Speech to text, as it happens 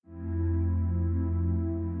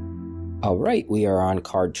All right, we are on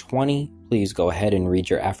card 20. Please go ahead and read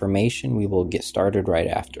your affirmation. We will get started right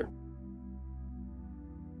after.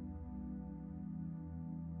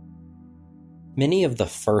 Many of the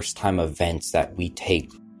first-time events that we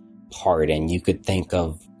take part in, you could think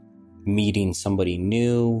of meeting somebody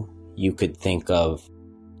new, you could think of,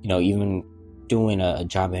 even doing a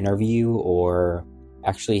job interview, or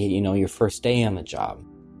actually, your first day on the job.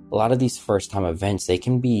 A lot of these first-time events, they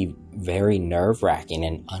can be very nerve-wracking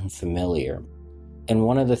and unfamiliar. And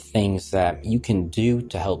one of the things that you can do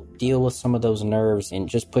to help deal with some of those nerves and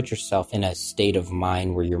just put yourself in a state of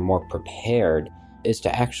mind where you're more prepared is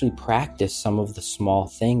to actually practice some of the small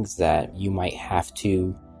things that you might have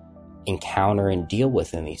to encounter and deal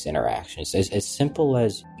with in these interactions. As simple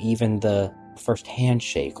as even the first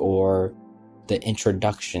handshake or the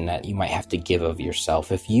introduction that you might have to give of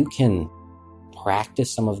yourself. If you can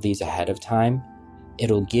practice some of these ahead of time,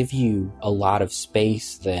 it'll give you a lot of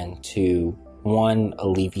space then to, one,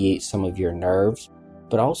 alleviate some of your nerves,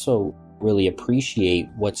 but also really appreciate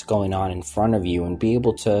what's going on in front of you and be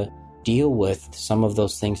able to deal with some of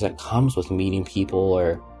those things that comes with meeting people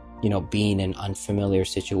or, being in unfamiliar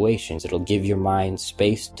situations. It'll give your mind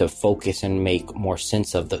space to focus and make more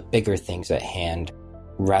sense of the bigger things at hand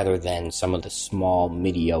rather than some of the small,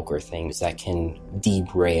 mediocre things that can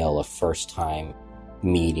derail a first-time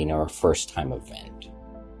meeting or a first-time event.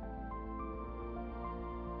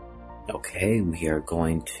 Okay, we are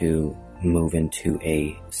going to move into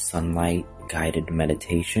a sunlight guided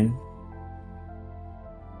meditation.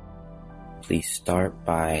 Please start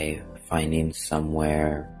by finding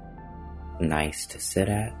somewhere nice to sit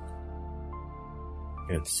at.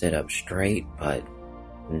 You can sit up straight, but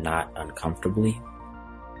not uncomfortably.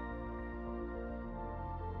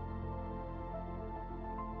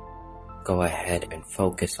 Go ahead and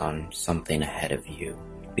focus on something ahead of you.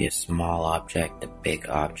 It could be a small object, a big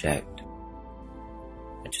object.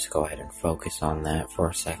 And just go ahead and focus on that for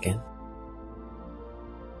a second.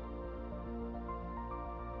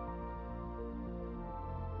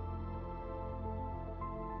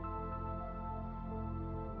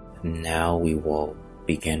 Now we will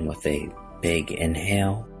begin with a big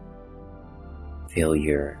inhale. Feel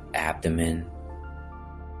your abdomen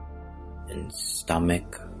and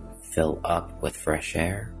stomach fill up with fresh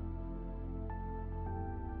air.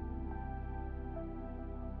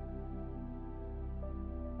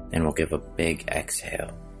 Then we'll give a big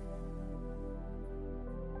exhale.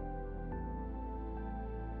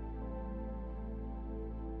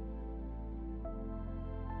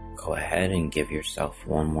 Go ahead and give yourself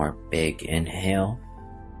one more big inhale.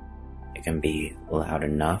 It can be loud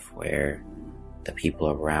enough where the people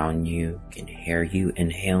around you can hear you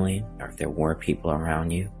inhaling, or if there were people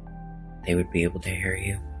around you, they would be able to hear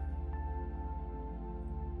you.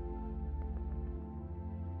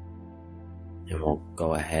 And we'll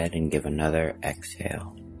go ahead and give another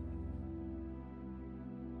exhale.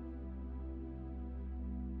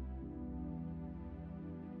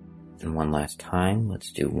 And one last time,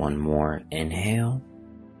 let's do one more inhale.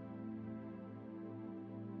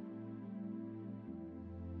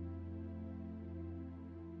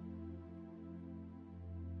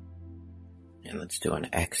 And let's do an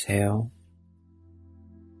exhale.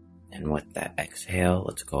 And with that exhale,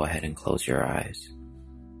 let's go ahead and close your eyes.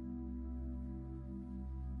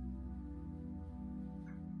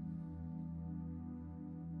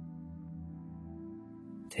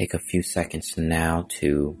 Take a few seconds now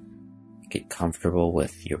to get comfortable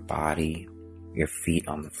with your body, your feet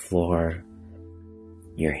on the floor,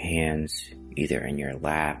 your hands either in your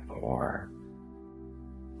lap or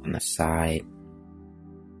on the side.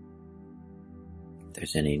 If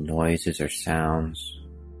there's any noises or sounds,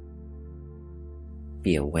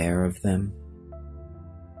 be aware of them.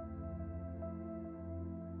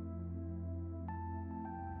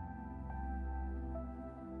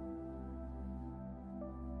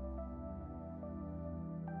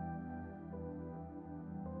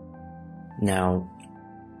 Now,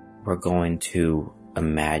 we're going to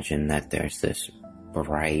imagine that there's this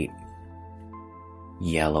bright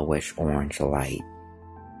yellowish orange light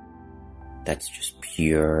that's just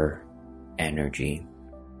pure energy,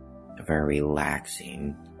 a very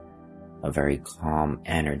relaxing, a very calm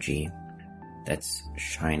energy that's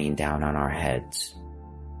shining down on our heads.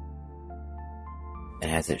 And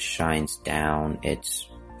as it shines down, it's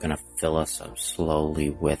gonna fill us up slowly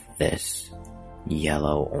with this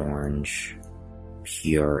yellow-orange,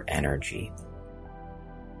 pure energy.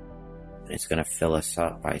 And it's going to fill us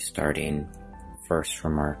up by starting first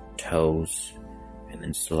from our toes and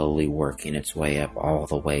then slowly working its way up all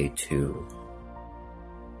the way to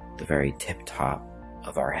the very tip top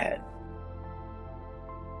of our head.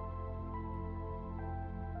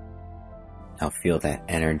 Now feel that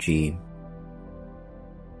energy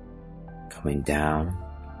coming down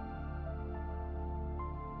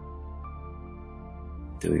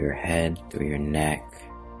through your head, through your neck,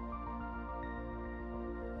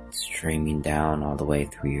 streaming down all the way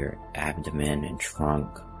through your abdomen and trunk,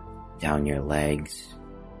 down your legs.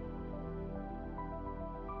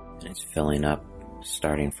 And it's filling up,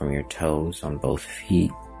 starting from your toes on both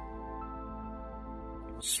feet,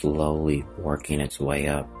 slowly working its way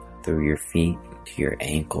up through your feet to your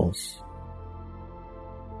ankles.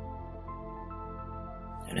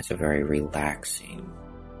 And it's a very relaxing,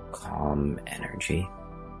 calm energy.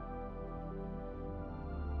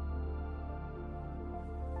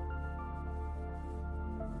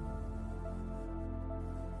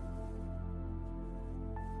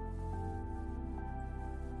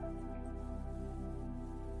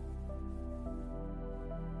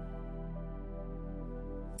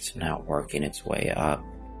 It's now working its way up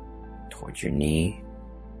towards your knee.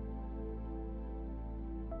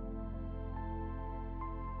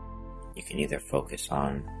 You can either focus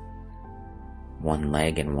on one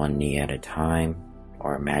leg and one knee at a time,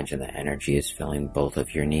 or imagine the energy is filling both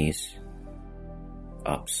of your knees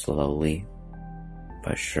up slowly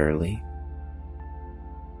but surely.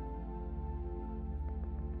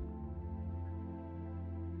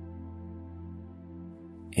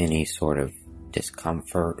 Any sort of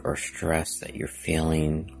discomfort or stress that you're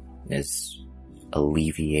feeling is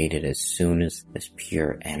alleviated as soon as this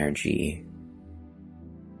pure energy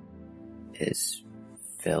is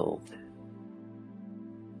filled.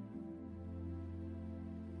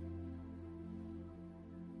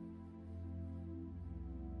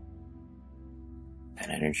 That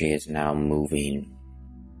energy is now moving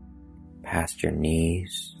past your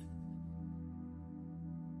knees,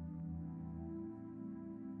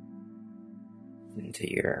 into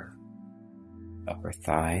your upper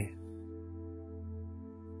thigh,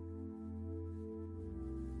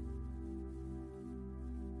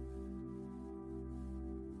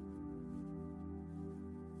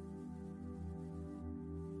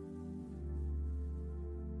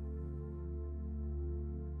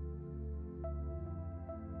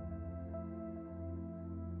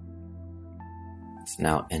 it's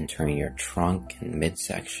now entering your trunk and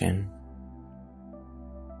midsection.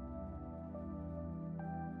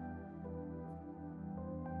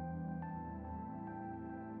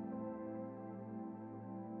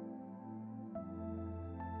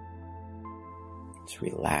 It's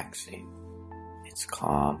relaxing, it's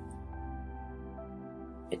calm,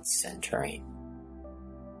 it's centering.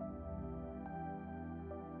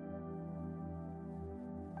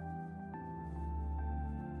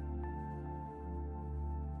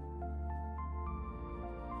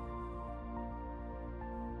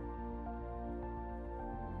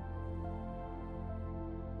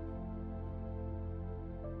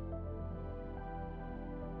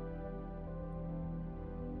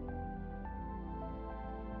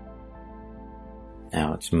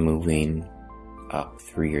 Now it's moving up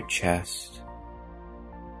through your chest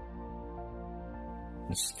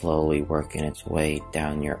and slowly working its way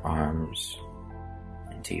down your arms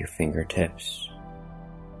into your fingertips.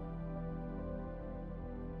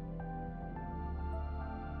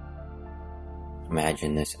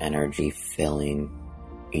 Imagine this energy filling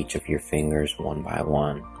each of your fingers one by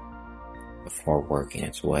one before working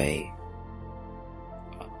its way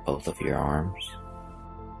up both of your arms.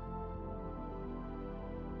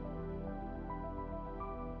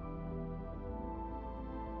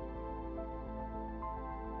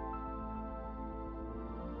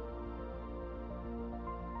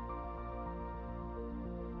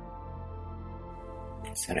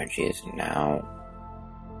 This energy is now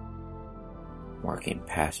working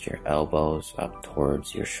past your elbows up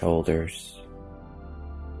towards your shoulders.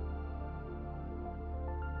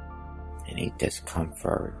 Any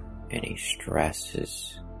discomfort, any stress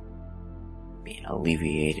is being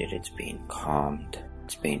alleviated, it's being calmed,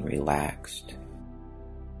 it's being relaxed.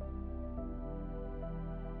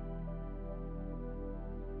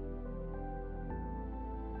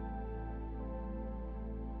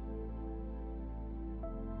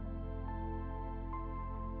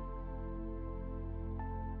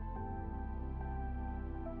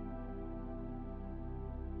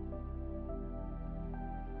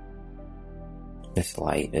 This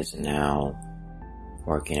light is now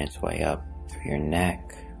working its way up through your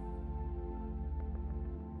neck,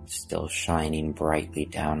 still shining brightly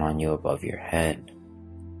down on you above your head,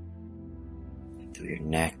 through your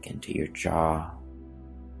neck into your jaw.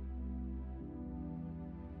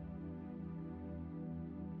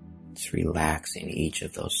 It's relaxing each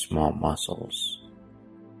of those small muscles,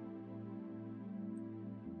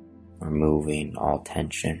 removing all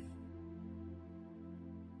tension.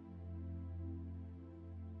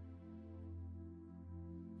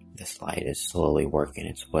 This light is slowly working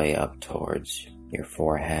its way up towards your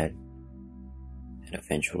forehead and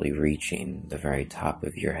eventually reaching the very top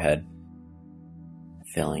of your head,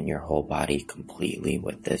 filling your whole body completely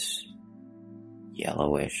with this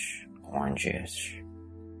yellowish, orangish,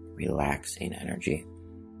 relaxing energy.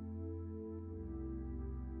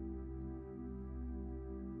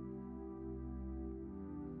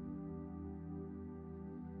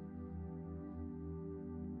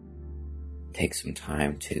 Take some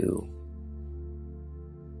time to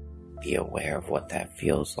be aware of what that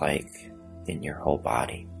feels like in your whole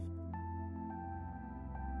body.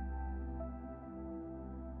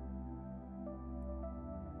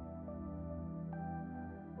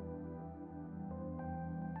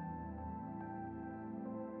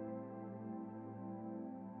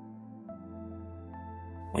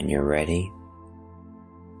 When you're ready,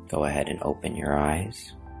 go ahead and open your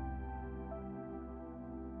eyes.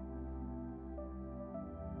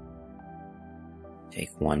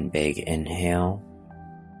 Take one big inhale.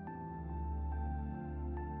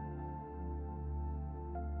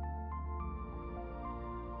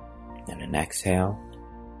 And an exhale.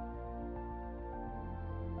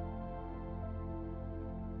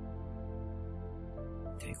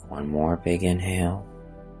 Take one more big inhale.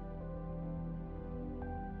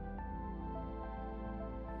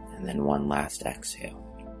 And then one last exhale.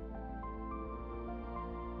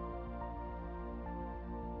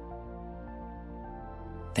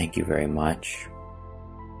 Thank you very much.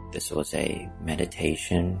 This was a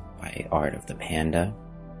meditation by Art of the Panda.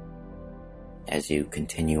 As you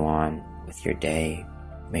continue on with your day,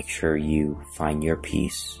 make sure you find your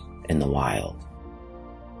peace in the wild.